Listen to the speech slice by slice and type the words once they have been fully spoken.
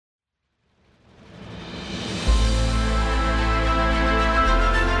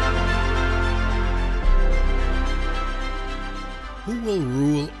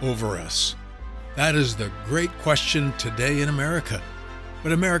over us? That is the great question today in America.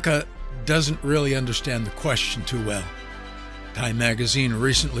 But America doesn't really understand the question too well. Time magazine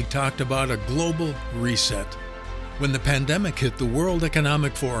recently talked about a global reset. When the pandemic hit, the World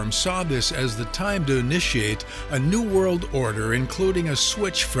Economic Forum saw this as the time to initiate a new world order, including a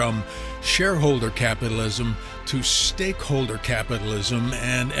switch from shareholder capitalism to stakeholder capitalism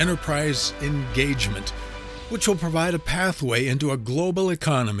and enterprise engagement, which will provide a pathway into a global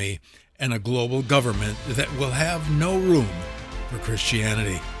economy and a global government that will have no room for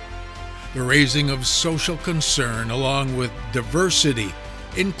Christianity. The raising of social concern, along with diversity,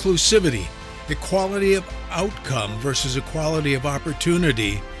 inclusivity, equality of outcome versus equality of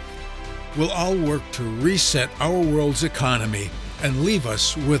opportunity, will all work to reset our world's economy and leave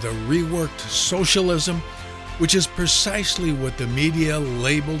us with a reworked socialism, which is precisely what the media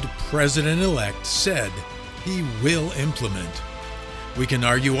labeled President-elect said he will implement. We can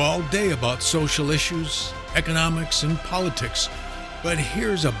argue all day about social issues, economics, and politics, but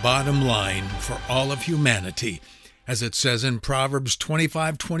here's a bottom line for all of humanity. As it says in Proverbs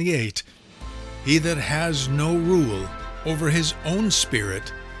 25:28, "He that has no rule over his own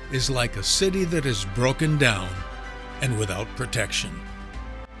spirit is like a city that is broken down and without protection."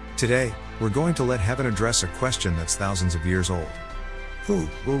 Today, we're going to let heaven address a question that's thousands of years old. Who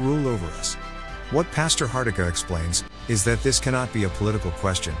will rule over us? What Pastor Hardika explains is that this cannot be a political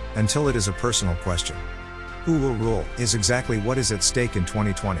question until it is a personal question. Who will rule is exactly what is at stake in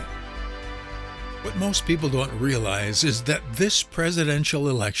 2020. What most people don't realize is that this presidential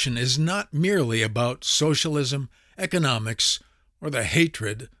election is not merely about socialism, economics, or the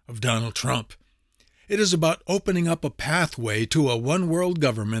hatred of Donald Trump. It is about opening up a pathway to a one-world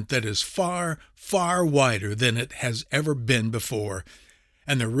government that is far, far wider than it has ever been before.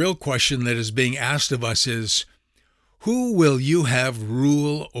 And the real question that is being asked of us is, who will you have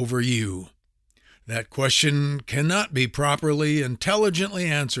rule over you? That question cannot be properly, intelligently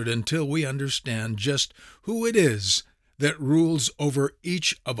answered until we understand just who it is that rules over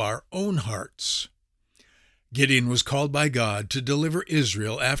each of our own hearts. Gideon was called by God to deliver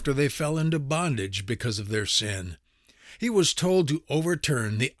Israel after they fell into bondage because of their sin. He was told to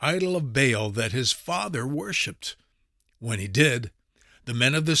overturn the idol of Baal that his father worshipped. When he did, the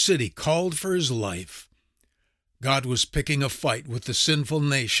men of the city called for his life. God was picking a fight with the sinful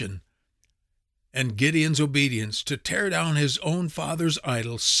nation, and Gideon's obedience to tear down his own father's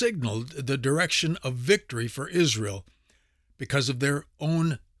idol signaled the direction of victory for Israel because of their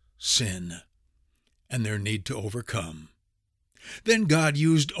own sin and their need to overcome. Then God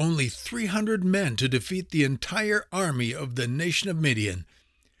used only 300 men to defeat the entire army of the nation of Midian.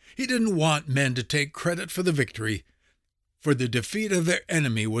 He didn't want men to take credit for the victory, for the defeat of their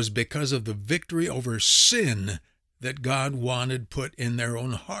enemy was because of the victory over sin that God wanted put in their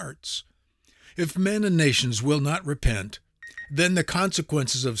own hearts. If men and nations will not repent, then the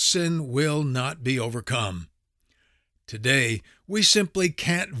consequences of sin will not be overcome. Today, we simply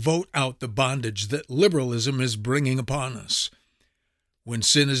can't vote out the bondage that liberalism is bringing upon us. When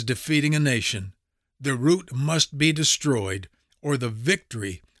sin is defeating a nation, the root must be destroyed, or the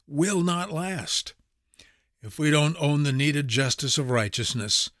victory will not last. If we don't own the needed justice of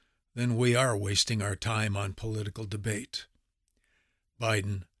righteousness, then we are wasting our time on political debate.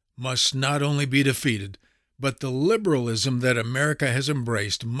 Biden must not only be defeated, but the liberalism that America has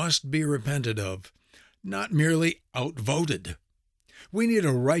embraced must be repented of, not merely outvoted. We need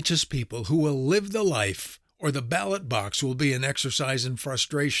a righteous people who will live the life, or the ballot box will be an exercise in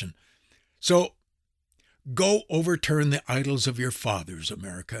frustration. So, go overturn the idols of your fathers,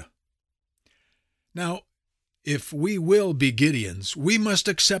 America. Now, if we will be Gideons, we must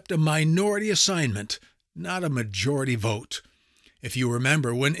accept a minority assignment, not a majority vote. If you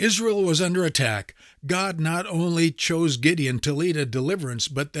remember, when Israel was under attack, God not only chose Gideon to lead a deliverance,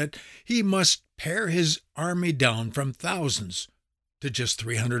 but that he must pare his army down from thousands to just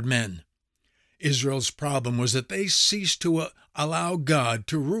 300 men. Israel's problem was that they ceased to allow God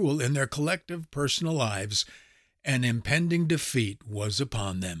to rule in their collective personal lives, and impending defeat was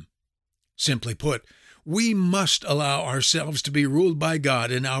upon them. Simply put, we must allow ourselves to be ruled by God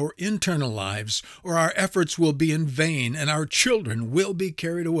in our internal lives, or our efforts will be in vain and our children will be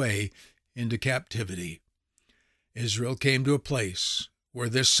carried away into captivity. Israel came to a place where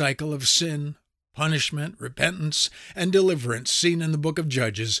this cycle of sin, punishment, repentance, and deliverance seen in the book of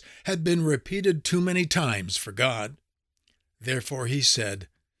Judges had been repeated too many times for God. Therefore he said,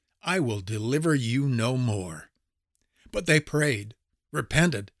 "I will deliver you no more." But they prayed,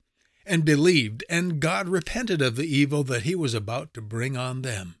 repented, and believed, and God repented of the evil that he was about to bring on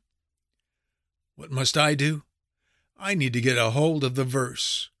them. What must I do? I need to get a hold of the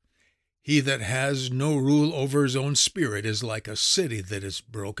verse He that has no rule over his own spirit is like a city that is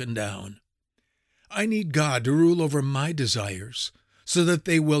broken down. I need God to rule over my desires, so that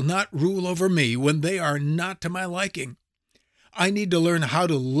they will not rule over me when they are not to my liking. I need to learn how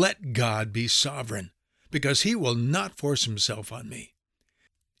to let God be sovereign, because he will not force himself on me.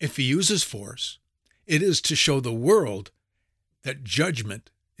 If he uses force, it is to show the world that judgment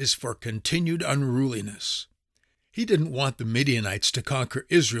is for continued unruliness. He didn't want the Midianites to conquer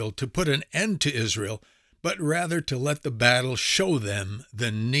Israel to put an end to Israel, but rather to let the battle show them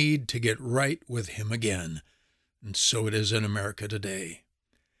the need to get right with him again. And so it is in America today.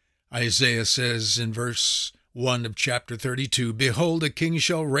 Isaiah says in verse 1 of chapter 32, "Behold, a king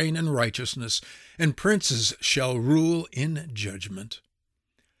shall reign in righteousness, and princes shall rule in judgment."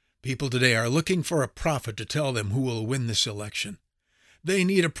 People today are looking for a prophet to tell them who will win this election. They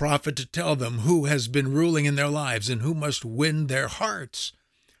need a prophet to tell them who has been ruling in their lives and who must win their hearts.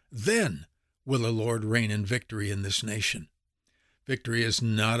 Then will the Lord reign in victory in this nation. Victory is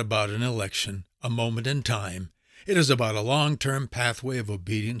not about an election, a moment in time. It is about a long-term pathway of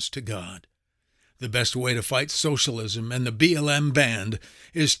obedience to God. The best way to fight socialism and the BLM band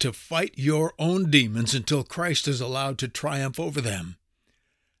is to fight your own demons until Christ is allowed to triumph over them.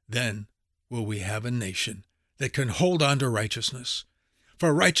 Then will we have a nation that can hold on to righteousness.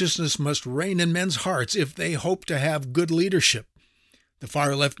 For righteousness must reign in men's hearts if they hope to have good leadership. The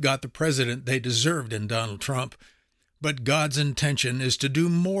far left got the president they deserved in Donald Trump, but God's intention is to do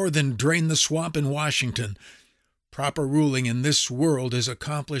more than drain the swamp in Washington. Proper ruling in this world is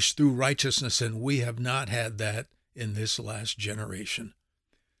accomplished through righteousness, and we have not had that in this last generation.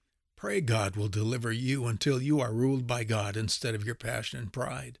 Pray God will deliver you until you are ruled by God instead of your passion and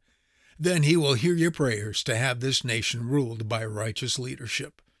pride. Then he will hear your prayers to have this nation ruled by righteous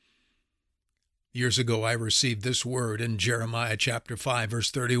leadership. Years ago, I received this word in Jeremiah chapter 5,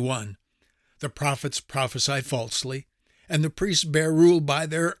 verse 31. The prophets prophesy falsely, and the priests bear rule by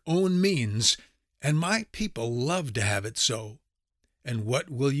their own means, and my people love to have it so. And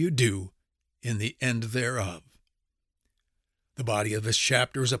what will you do in the end thereof? The body of this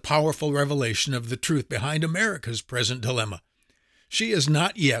chapter is a powerful revelation of the truth behind America's present dilemma. She is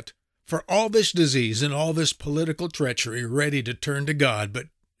not yet, for all this disease and all this political treachery, ready to turn to God, but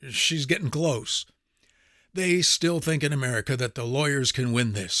she's getting close. They still think in America that the lawyers can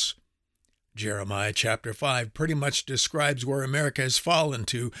win this. Jeremiah chapter 5 pretty much describes where America has fallen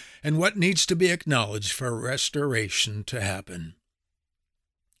to and what needs to be acknowledged for restoration to happen.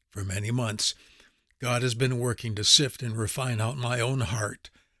 For many months, God has been working to sift and refine out my own heart,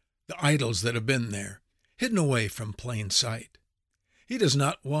 the idols that have been there, hidden away from plain sight. He does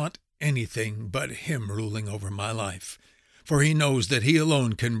not want anything but him ruling over my life, for he knows that he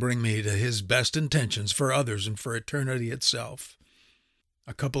alone can bring me to his best intentions for others and for eternity itself.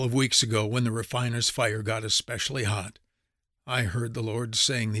 A couple of weeks ago, when the refiner's fire got especially hot, I heard the Lord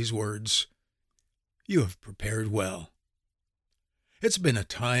saying these words, "You have prepared well." It's been a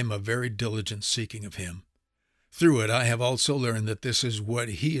time of very diligent seeking of him. Through it, I have also learned that this is what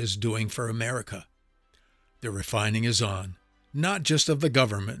he is doing for America. The refining is on, not just of the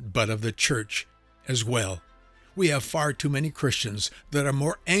government, but of the church as well. We have far too many Christians that are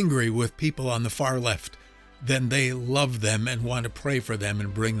more angry with people on the far left than they love them and want to pray for them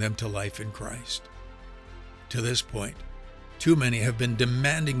and bring them to life in Christ. To this point, too many have been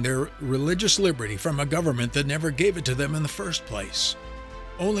demanding their religious liberty from a government that never gave it to them in the first place.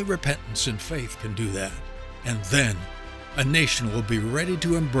 Only repentance and faith can do that. And then a nation will be ready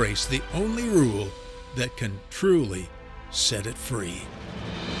to embrace the only rule that can truly set it free.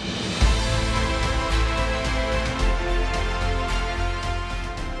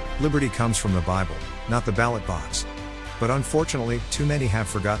 Liberty comes from the Bible, not the ballot box. But unfortunately, too many have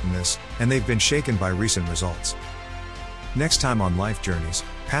forgotten this, and they've been shaken by recent results. Next time on Life Journeys,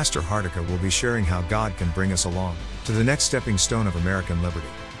 Pastor Hardika will be sharing how God can bring us along to the next stepping stone of American liberty.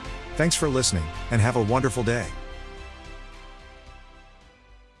 Thanks for listening, and have a wonderful day.